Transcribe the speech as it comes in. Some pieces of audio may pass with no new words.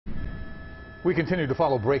We continue to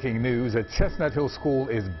follow breaking news. A Chestnut Hill school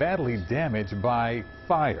is badly damaged by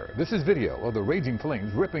fire. This is video of the raging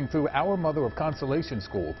flames ripping through Our Mother of Consolation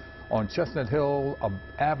School on Chestnut Hill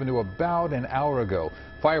Avenue about an hour ago.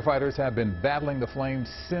 Firefighters have been battling the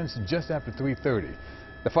flames since just after 3:30.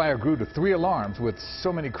 The fire grew to 3 alarms with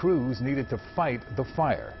so many crews needed to fight the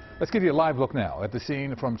fire. Let's give you a live look now at the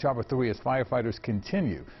scene from Chopper 3 as firefighters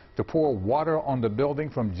continue to pour water on the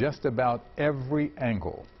building from just about every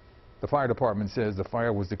angle. The fire department says the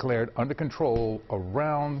fire was declared under control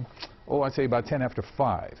around, I'd say about 10 after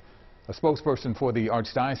 5. A spokesperson for the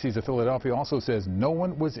Archdiocese of Philadelphia also says no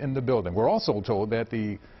one was in the building. We're also told that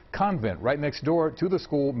the convent right next door to the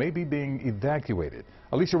school may be being evacuated.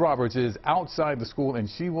 Alicia Roberts is outside the school, and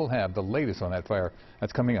she will have the latest on that fire.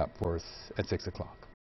 That's coming up for us at 6 o'clock.